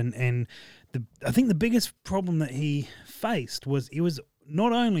a comp, and I think the biggest problem that he faced was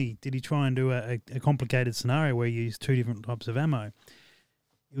not only did he try and do a complicated scenario where you use 2 different types of ammo,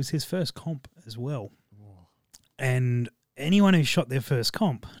 it was his first comp as well. And anyone who shot their first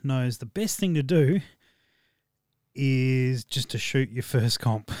comp knows the best thing to do is just to shoot your first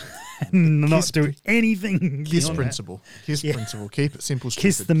comp and not do anything. Kiss beyond that. principle. Kiss Yeah. principle. Keep it simple,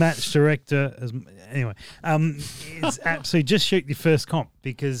 Kiss stupid. the match director. Anyway, it's absolutely just shoot your first comp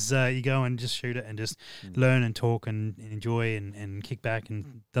because you go and just shoot it and just learn and talk and enjoy and kick back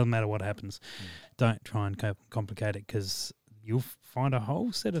and doesn't matter what happens. Don't try and complicate it because you'll find a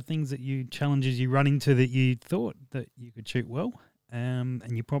whole set of things challenges you run into that you thought that you could shoot well, and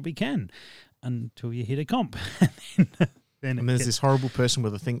you probably can until you hit a comp. then And there's this horrible person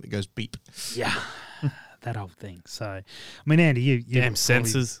with a thing that goes beep. yeah, that old thing. So, I mean, Andy, you Damn probably-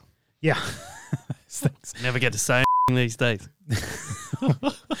 sensors. Yeah. Thanks. Never get to say these days.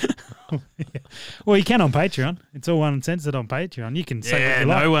 Well, you can on Patreon. It's all uncensored on Patreon. You can say what Yeah, you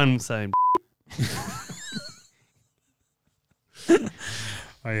like. no one saying.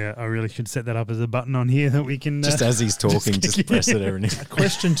 I really should set that up as a button on here that we can. Just as he's talking, just press it every now. A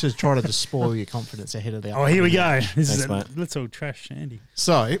question to try to just spoil your confidence ahead of the. Oh, here we go. This Thanks, is mate. let's all trash Andy.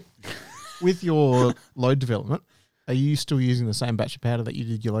 So, with your load development, are you still using the same batch of powder that you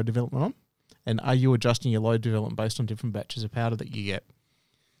did your load development on? And are you adjusting your load development based on different batches of powder that you get,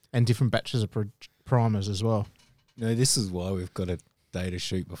 and different batches of primers as well? No, this is why we've got a day to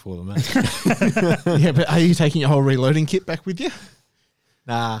shoot before the match. Yeah, but are you taking your whole reloading kit back with you?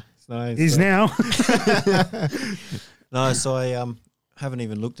 Nah, no. Is now. No, so I haven't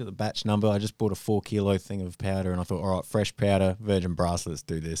even looked at the batch number. I just bought a 4 kilo thing of powder, and I thought, all right, fresh powder, virgin brass, let's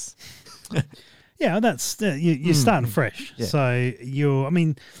do this. Yeah, that's you're starting fresh. Yeah. So I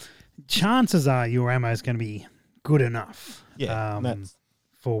mean, chances are your ammo is going to be good enough. Yeah, that's-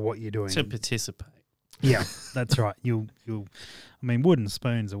 for what you're doing. To participate. Yeah, that's right. You'll. I mean, wooden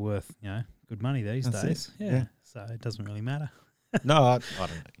spoons are worth good money these That's days. it. Yeah, Yeah. so it doesn't really matter. No, I don't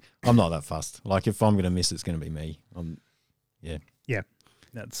know. I'm not that fussed. Like, if I'm going to miss, it's going to be me.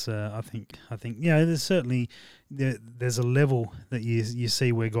 That's I think there's certainly there's a level that you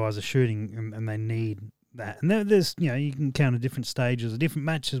see where guys are shooting and they need that, and there's you can count at different stages, different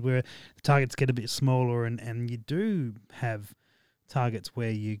matches where the targets get a bit smaller, and you do have targets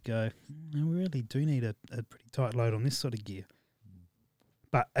where you go, we really do need a pretty tight load on this sort of gear.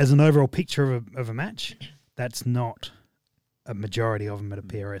 But as an overall picture of a match, that's not a majority of them at a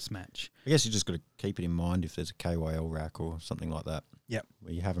PRS match. I guess you just got to keep it in mind if there's a KYL rack or something like that. Yep.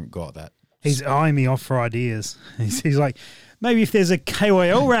 Where you haven't got that. He's eyeing me off for ideas. He's like, maybe if there's a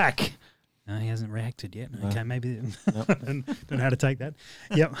KYL rack. No, he hasn't reacted yet. No. Okay, maybe. Nope. Don't know how to take that.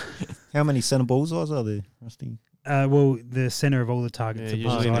 Yep. How many centre bullseyes are there, Rusty? Well, the center of all the targets. Yeah, are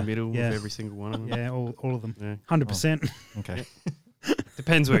usually in the bullseye. middle Yeah. of every single one of them. Yeah, all of them. Yeah. 100%. Okay.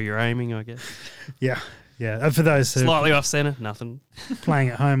 Depends where you're aiming, I guess. Yeah. For those who Slightly off center, nothing. playing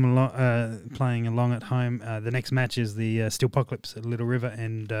at home, playing along at home, the next match is the Steel Apocalypse at Little River,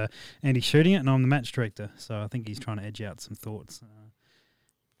 and Andy's shooting it, and I'm the match director. So I think he's trying to edge out some thoughts.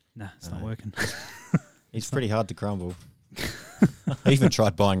 Nah, it's not No. working. He's pretty hard to crumble. I even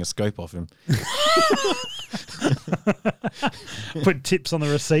tried buying a scope off him. Put tips on the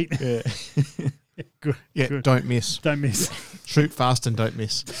receipt. Yeah. Good. Yeah, Good. don't miss. Don't miss. Shoot fast and don't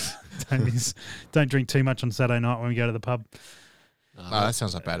miss. Don't miss. Don't drink too much on Saturday night when we go to the pub. No, that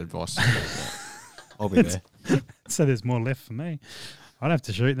sounds like bad advice. I'll be there. So there's more left for me. I'd have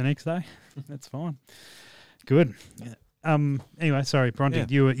to shoot the next day. That's fine. Good. Anyway, sorry, Bronte. Yeah.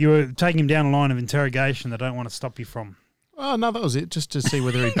 You were taking him down a line of interrogation that I don't want to stop you from. Oh, no, that was it. Just to see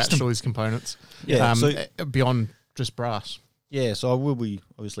whether he batched all his components. Yeah, so- beyond just brass. Yeah, so I will be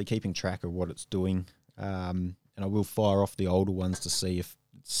obviously keeping track of what it's doing, and I will fire off the older ones to see if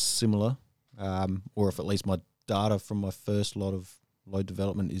it's similar, or if at least my data from my first lot of load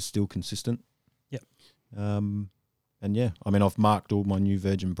development is still consistent. Yep. And yeah, I mean, I've marked all my new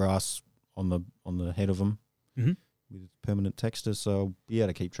virgin brass on the head of them Mhm. with permanent texture, so I'll be able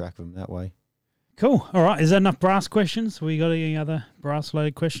to keep track of them that way. Cool. All right. Is that enough brass questions? We got any other brass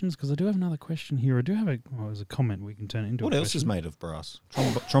loaded questions? Because I do have another question here. I do have there's a comment we can turn it into. What a else is question. made of brass?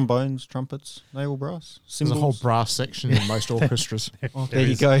 Trombones, trumpets, naval brass, There's a whole cymbals. brass section in most orchestras. Oh, There there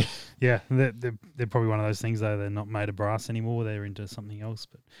you is. go. Yeah, they're probably one of those things though. They're not made of brass anymore. They're into something else.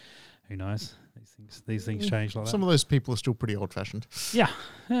 But who knows? These things change like that. Some of those people are still pretty old-fashioned. Yeah,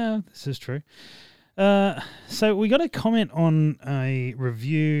 this is true. So we got a comment on a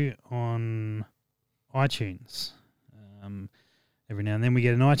review on iTunes. Every now and then we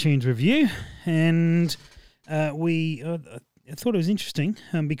get an iTunes review, and I thought it was interesting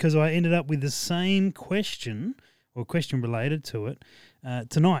because I ended up with the same question or question related to it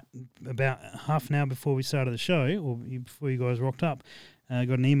tonight, about half an hour before we started the show, or before you guys rocked up. I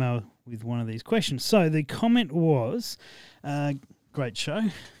got an email with one of these questions. So the comment was, great show,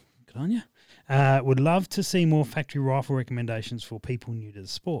 good on you. Would love to see more factory rifle recommendations for people new to the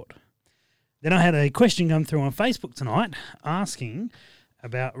sport. Then I had a question come through on Facebook tonight asking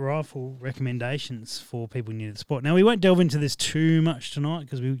about rifle recommendations for people new to the sport. Now, we won't delve into this too much tonight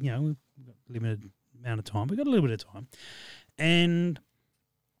because we've got a limited amount of time. We've got a little bit of time. And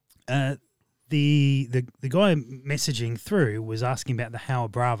the guy messaging through was asking about the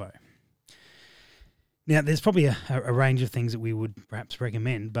Howard Bravo. Now, there's probably a range of things that we would perhaps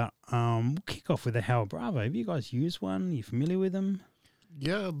recommend, but we'll kick off with the Howard Bravo. Have you guys used one? Are you familiar with them?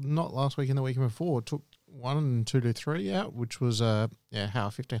 Yeah, not last week and the week before. Took 1 and 223 out, which was Howard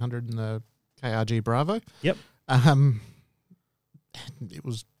 1500 and the KRG Bravo. Yep. It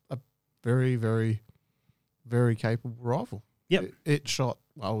was a very, very, very capable rifle. Yep. It shot,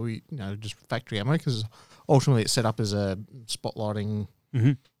 just factory ammo, because ultimately it's set up as a spotlighting,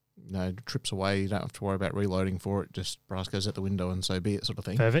 trips away. You don't have to worry about reloading for it. Just brass goes out the window and so be it, sort of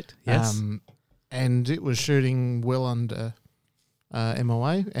thing. Perfect. Yes. And it was shooting well under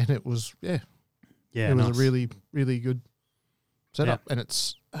MOA, and it was, it was nice. a really, really good setup. And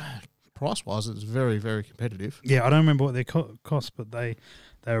it's price-wise, it's very, very competitive. Yeah, I don't remember what they cost, but they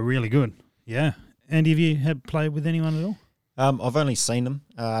were really good. Yeah. And have you had played with anyone at all? I've only seen them.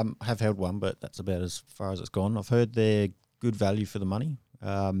 I have held one, but that's about as far as it's gone. I've heard they're good value for the money.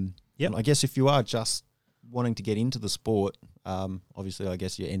 And I guess if you are just wanting to get into the sport, obviously I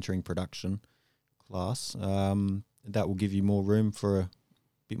guess you're entering production class. That will give you more room for a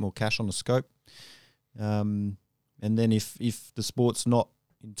bit more cash on the scope. And then if the sport's not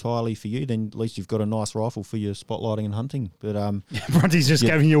entirely for you, then at least you've got a nice rifle for your spotlighting and hunting. But Bronte's just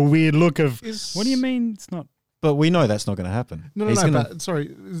giving you a weird look of, what do you mean it's not? But we know that's not going to happen. No, but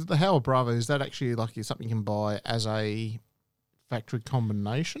sorry, is the Howard Bravo, is that actually like something you can buy as a factory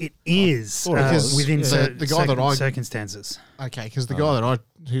combination? It is within the guy that I circumstances. Okay, because the guy that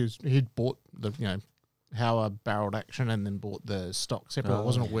he'd bought the Howard barreled action and then bought the stock separate. I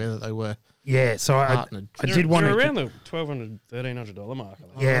wasn't aware that they were. Yeah, so I did want to around the $1,200, $1,300 mark.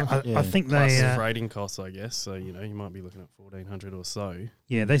 I think plus they freighting costs, I guess. So you might be looking at $1,400 or so.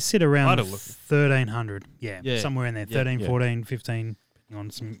 Yeah, they sit around 1,300. Yeah, somewhere in there, 13, 14, 15. On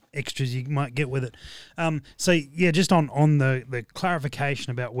some extras you might get with it. Just on the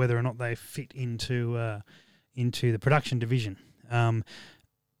clarification about whether or not they fit into the production division.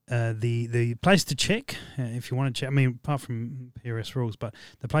 The place to check, if you want to check, I mean, apart from PRS rules, but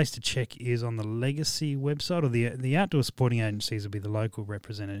the place to check is on the Legacy website, or the outdoor sporting agencies will be the local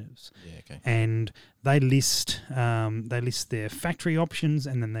representatives. Yeah, okay. And they list their factory options,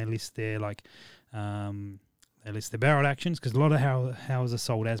 and then they list their barreled actions, because a lot of Howers are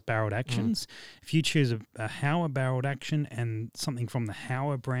sold as barreled actions. If you choose a Howard barreled action and something from the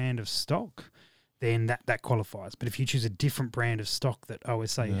Howard brand of stock, then that qualifies. But if you choose a different brand of stock that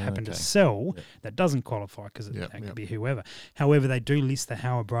OSA happen to sell, that doesn't qualify, because that could be whoever. However, they do list the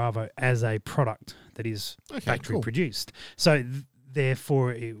Howard Bravo as a product that is factory produced. So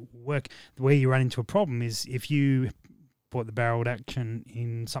therefore, where you run into a problem is if you bought the barreled action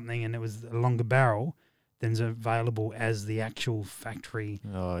in something and it was a longer barrel than is available as the actual factory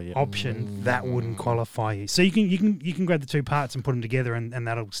option, that wouldn't qualify you. So you can grab the two parts and put them together, and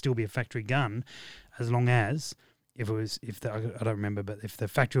that'll still be a factory gun, as long as I don't remember, but if the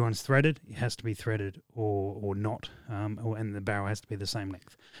factory one's threaded, it has to be threaded or not, and the barrel has to be the same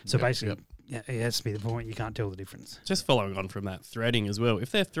length. So basically, it has to be the point you can't tell the difference. Just following on from that, threading as well.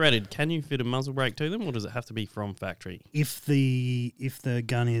 If they're threaded, can you fit a muzzle brake to them, or does it have to be from factory? If the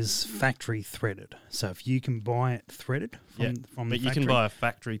gun is factory threaded, so if you can buy it threaded from the factory, but you can buy a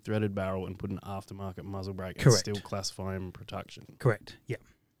factory threaded barrel and put an aftermarket muzzle brake and still classify them production. Correct. Yep.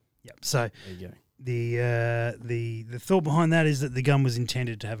 So there you go. The thought behind that is that the gun was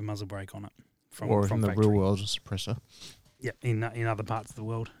intended to have a muzzle brake on it from in the factory. real world, a suppressor. Yep, in other parts of the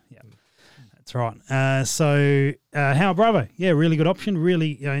world. Yeah, that's right. Howard Bravo, really good option.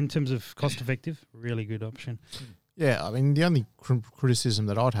 Really, in terms of cost effective, really good option. Yeah, I mean, the only criticism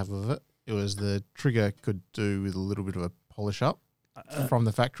that I'd have of it was the trigger could do with a little bit of a polish up from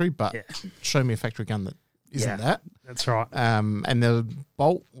the factory, but show me a factory gun that isn't that. That's right. And the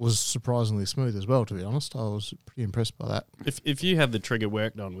bolt was surprisingly smooth as well, to be honest. I was pretty impressed by that. If you had the trigger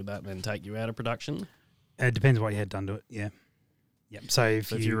worked on, would that then take you out of production? It depends what you had done to it, yeah. Yep. So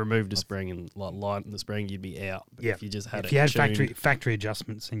if you removed a spring and lightened the spring, you'd be out. But if you just had if you had factory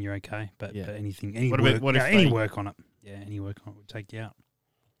adjustments, then you're okay. But any work on it, any work on it would take you out.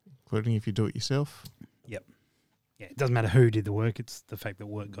 Including if you do it yourself? Yep. Yeah, it doesn't matter who did the work, it's the fact that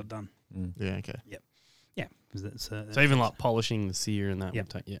work got done. Yeah, okay. Yep. Yeah. So even like polishing the sear and that would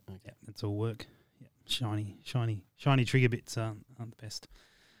take, okay. Yeah, that's all work. Yeah. Shiny trigger bits aren't the best.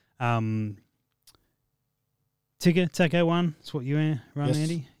 Tigger, Taco 1, that's what you run,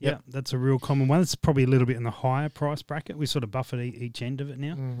 Andy? Yeah, that's a real common one. It's probably a little bit in the higher price bracket. We sort of buffered each end of it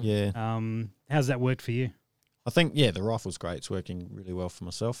now. Yeah. How's that worked for you? I think, the rifle's great. It's working really well for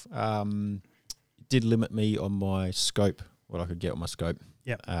myself. It did limit me on my scope, what I could get on my scope.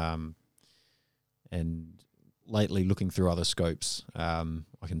 Yeah. And lately, looking through other scopes, I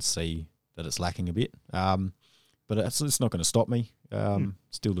can see that it's lacking a bit. But it's not going to stop me.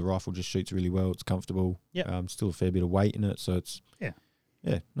 Still, the rifle just shoots really well. It's comfortable. Yeah. Still a fair bit of weight in it, so it's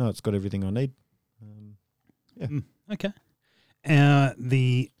it's got everything I need. Okay.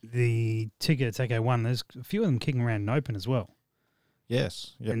 The Tigger Taco 1, there's a few of them kicking around in open as well.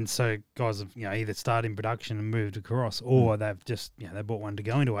 Yes. Yep. And so guys have either started in production and moved across, or they've just they bought one to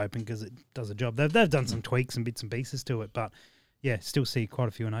go into open because it does a job. They've done some tweaks and bits and pieces to it, but still see quite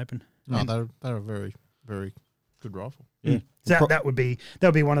a few in open. No, they're a very, very good rifle. Yeah. So that would be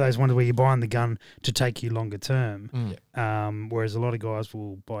one of those ones where you're buying the gun to take you longer term. Whereas a lot of guys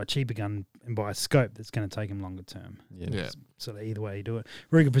will buy a cheaper gun and buy a scope that's going to take them longer term. Yeah. So either way you do it.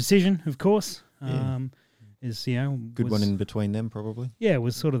 Ruger Precision, of course, is Good one in between them, probably. Yeah, it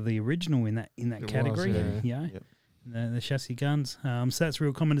was sort of the original in that It category. was, Yeah. Yep. The chassis guns. So that's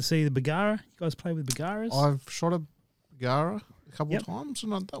real common to see. The Bagara. You guys play with Bagaras? I've shot a Gara a couple Yep. of times,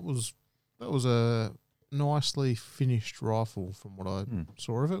 and that was a nicely finished rifle from what I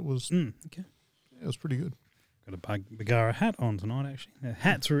saw of it. Okay. It was pretty good. Got a Bagara hat on tonight, actually. Their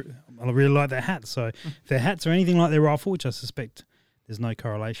hats I really like their hats. So if their hats are anything like their rifle, which I suspect there's no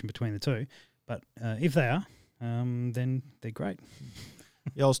correlation between the two, but if they are, then they're great.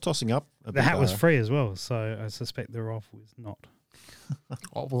 Yeah, I was tossing up. The hat was free as well, so I suspect the rifle is not.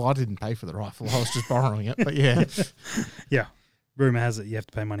 Oh, well, I didn't pay for the rifle. I was just borrowing it, but yeah. Yeah. Rumour has it you have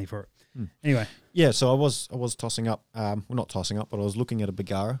to pay money for it. Anyway. Yeah, so I was tossing up. Well, not tossing up, but I was looking at a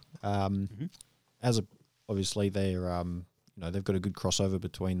Bagara. Obviously they're they've got a good crossover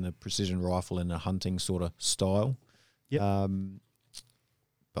between the precision rifle and a hunting sort of style. Yep.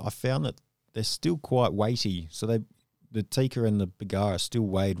 But I found that they're still quite weighty. So the Tikka and the Bagara still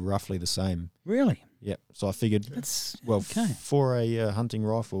weighed roughly the same. Really? Yep. So I figured, That's okay. For a hunting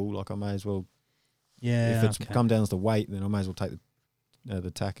rifle, like I may as well. Yeah. If it's come down to the weight, then I may as well take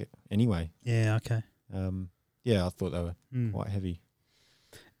the tack anyway. Yeah. Okay. I thought they were quite heavy.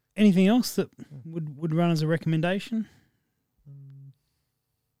 Anything else that would run as a recommendation?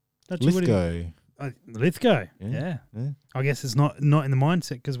 Lithgow. Lithgow. Yeah. I guess it's not in the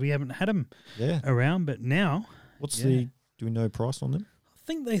mindset because we haven't had them around, but now. Do we know price on them? I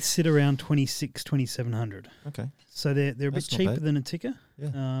think they sit around 2,700. Okay. So they're a bit That's not cheaper bad. than a Tikka.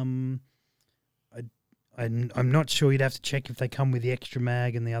 Yeah. I'm not sure. You'd have to check if they come with the extra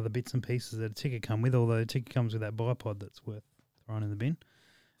mag and the other bits and pieces that a Tikka come with, although a Tikka comes with that bipod that's worth throwing in the bin.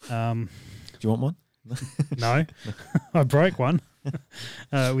 Do you want one? No. I broke one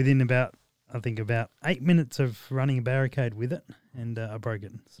within about 8 minutes of running a barricade with it, and I broke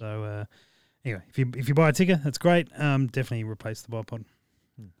it. So anyway, if you buy a Tikka, that's great. Definitely replace the bipod.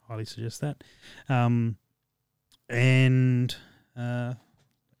 Highly suggest that. The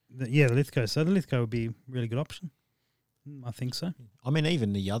Lithgow. So the Lithgow would be a really good option. I think so. I mean,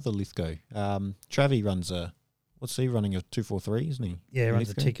 even the other Lithgow. Travi runs what's he running, a 243, isn't he? Yeah, he runs a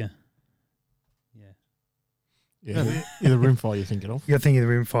Lithgow? Tikka. Yeah, the rimfire you're thinking of. You're thinking of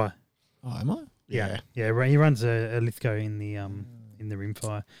the rimfire. Oh, am I? Yeah. He runs a Lithgow in the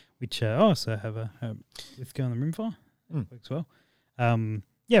rimfire, which so have a Lithgow in the rimfire. Works well.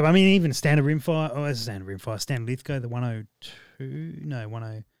 But I mean, even standard rimfire, standard Lithgow, the 102, no,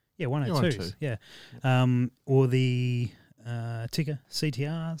 102s, yeah. Or the Tikka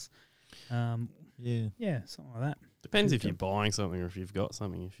CTRs. Yeah, something like that. Depends if you're buying something or if you've got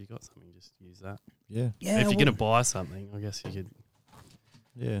something. If you've got something, just use that. Yeah. Yeah. If you're going to buy something, I guess you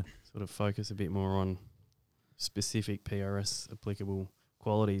could sort of focus a bit more on specific PRS applicable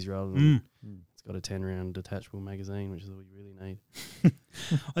qualities rather than it's got a 10-round detachable magazine, which is all you really need.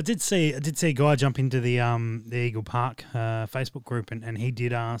 I did see a guy jump into the Eagle Park Facebook group, and he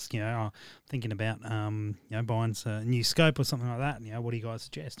did ask, thinking about buying a new scope or something like that. What do you guys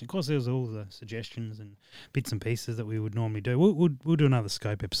suggest? And of course, there was all the suggestions and bits and pieces that we would normally do. We'll do another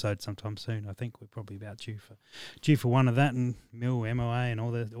scope episode sometime soon. I think we're probably about due for one of that, and MOA, and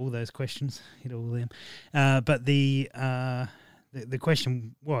all those questions. Hit all of them. But the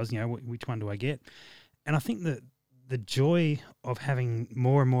question was, which one do I get? And I think that the joy of having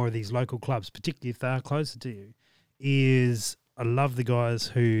more and more of these local clubs, particularly if they are closer to you, is I love the guys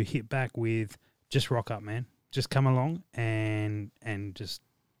who hit back with just rock up, man. Just come along and just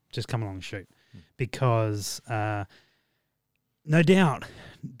come along and shoot. Because no doubt,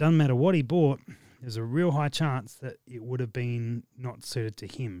 doesn't matter what he bought, there's a real high chance that it would have been not suited to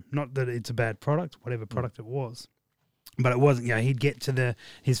him. Not that it's a bad product, whatever product it was. But it wasn't, he'd get to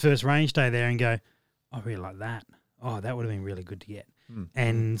his first range day there and go, I really like that. Oh, that would have been really good to get.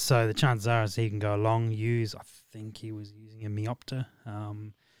 And so the chances are is he can go along, I think he was using a Miopta,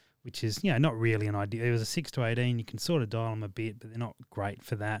 which is, not really an idea. It was a 6 to 18. You can sort of dial them a bit, but they're not great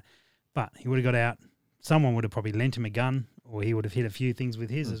for that. But he would have got out. Someone would have probably lent him a gun, or he would have hit a few things with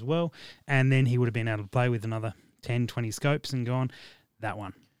his as well. And then he would have been able to play with another 10, 20 scopes and gone, that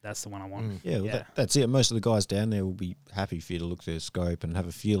one. That's the one I want. That's it. Most of the guys down there will be happy for you to look at their scope and have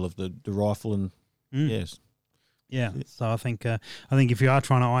a feel of the rifle and yes. Yeah. So I think if you are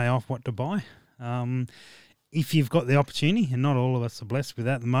trying to eye off what to buy, if you've got the opportunity, and not all of us are blessed with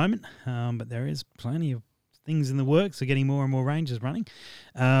that at the moment, but there is plenty of things in the works. So getting more and more ranges running.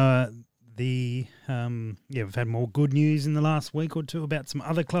 We've had more good news in the last week or two about some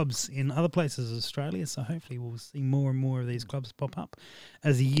other clubs in other places of Australia. So hopefully we'll see more and more of these clubs pop up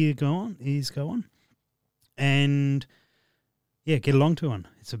as the year go on. And get along to one.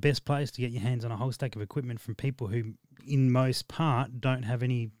 It's the best place to get your hands on a whole stack of equipment from people who, in most part, don't have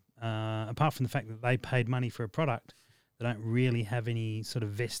any, apart from the fact that they paid money for a product, they don't really have any sort of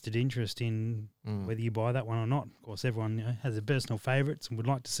vested interest in whether you buy that one or not. Of course, everyone has their personal favourites and would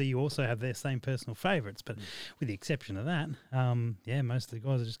like to see you also have their same personal favourites. But with the exception of that, most of the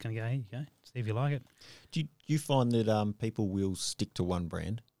guys are just going to go, here you go, see if you like it. Do you find that people will stick to one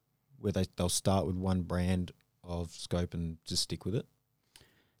brand, where they'll start with one brand of scope and just stick with it?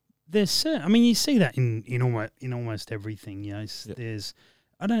 You see that in almost everything. There's,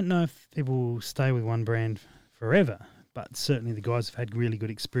 I don't know if people stay with one brand forever, but certainly the guys who've had really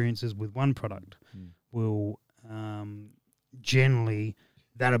good experiences with one product will generally,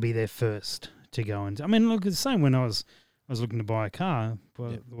 that'll be their first to go into. I mean, look, it's the same when I was looking to buy a car,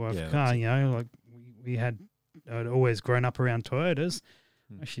 I'd always grown up around Toyotas.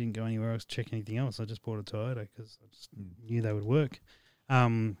 I actually didn't go anywhere else to check anything else. I just bought a Toyota because I just knew they would work.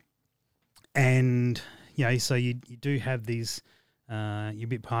 So you do have these, you're a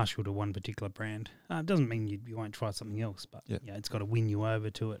bit partial to one particular brand. It doesn't mean you won't try something else, but it's got to win you over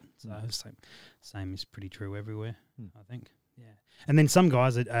to it. So same is pretty true everywhere, I think. Yeah. And then some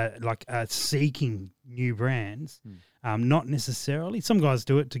guys are seeking new brands, not necessarily. Some guys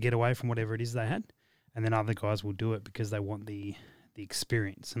do it to get away from whatever it is they had, and then other guys will do it because they want the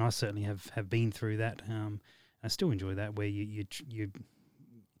experience. And I certainly have been through that. I still enjoy that, where I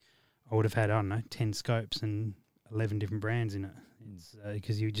would have had, 10 scopes and 11 different brands in it. It's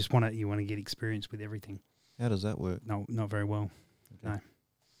because you just want to get experience with everything. How does that work? No, not very well. Okay. No.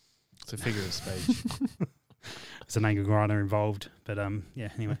 It's a figure of speech. There's an angle grinder involved, but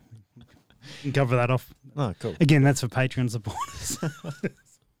anyway, you can cover that off. Oh, cool. Again, that's for Patreon supporters.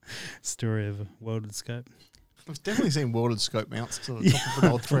 Story of a welded scope. I've definitely seen welded scope mounts to the top of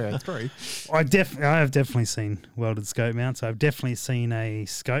an old 303. I have definitely seen welded scope mounts. I've definitely seen a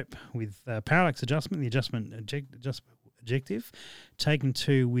scope with parallax adjustment, the adjustment objective, taken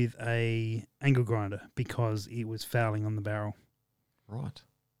to with a angle grinder because it was fouling on the barrel. Right.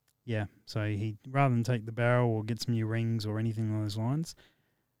 Yeah, so he, rather than take the barrel or get some new rings or anything along those lines,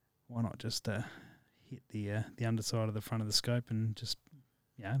 why not just hit the underside of the front of the scope and just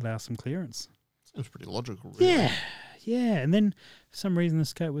allow some clearance. Seems pretty logical, really. Yeah. And then for some reason the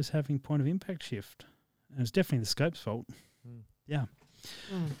scope was having point of impact shift. And it was definitely the scope's fault. Yeah.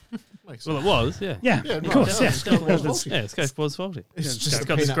 Well, it was, yeah. Yeah, of course, yeah. Scope was faulty. It's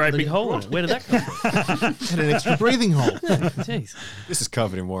got this great big hole in it. Where did that come from? Had an extra breathing hole. Jeez. This is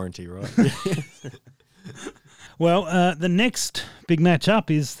covered in warranty, right? Well, the next big match up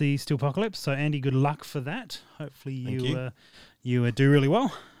is the Steelpocalypse. So, Andy, good luck for that. Hopefully you do really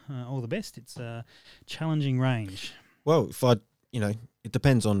well. All the best. It's a challenging range. Well, it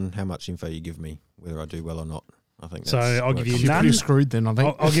depends on how much info you give me, whether I do well or not. I think so. I'll give you You're none. pretty screwed then, I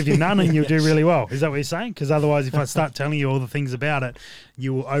think. I'll give you none and you'll do really well. Is that what you're saying? Because otherwise, if I start telling you all the things about it,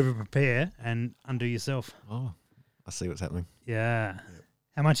 you will over-prepare and undo yourself. Oh, I see what's happening. Yeah.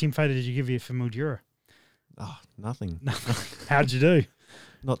 How much info did you give you for Mildura? Oh, nothing. How'd you do?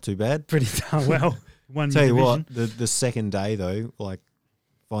 Not too bad. Pretty darn well. Tell you what, the second day, though,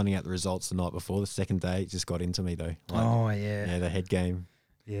 finding out the results the night before, the second day, it just got into me, though. Yeah, the head game.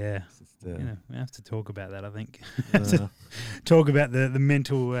 Yeah. We have to talk about that, I think. Talk about the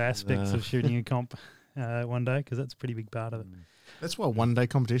mental aspects of shooting a comp one day, because that's a pretty big part of it. That's why one-day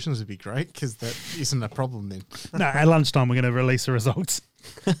competitions would be great, because that isn't a problem then. No, at lunchtime we're going to release the results.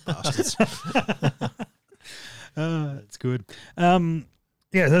 That's good.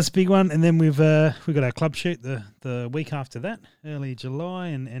 That's a big one. And then we've got our club shoot the week after that, early July.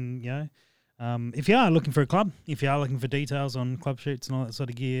 And if you are looking for a club, if you are looking for details on club shoots and all that sort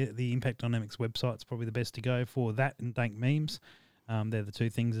of gear, the Impact Dynamics website is probably the best to go for that and Dank Memes. They're the two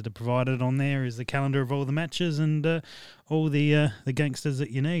things that are provided on there, is the calendar of all the matches and all the gangsters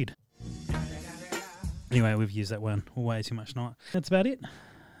that you need. Anyway, we've used that one way too much tonight. That's about it.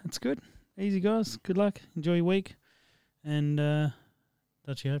 That's good. Easy, guys. Good luck. Enjoy your week. And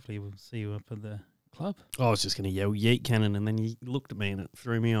Dutchy, hopefully we'll see you up at the club. I was just going to yell Yeet Cannon, and then you looked at me and it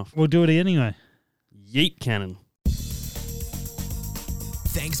threw me off. We'll do it anyway. Yeet Cannon.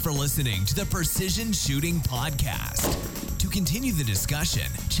 Thanks for listening to the Precision Shooting Podcast. To continue the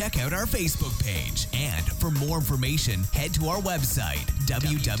discussion, check out our Facebook page. And for more information, head to our website,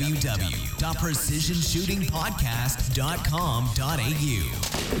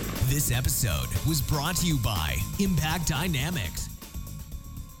 www.precisionshootingpodcast.com.au. This episode was brought to you by Impact Dynamics.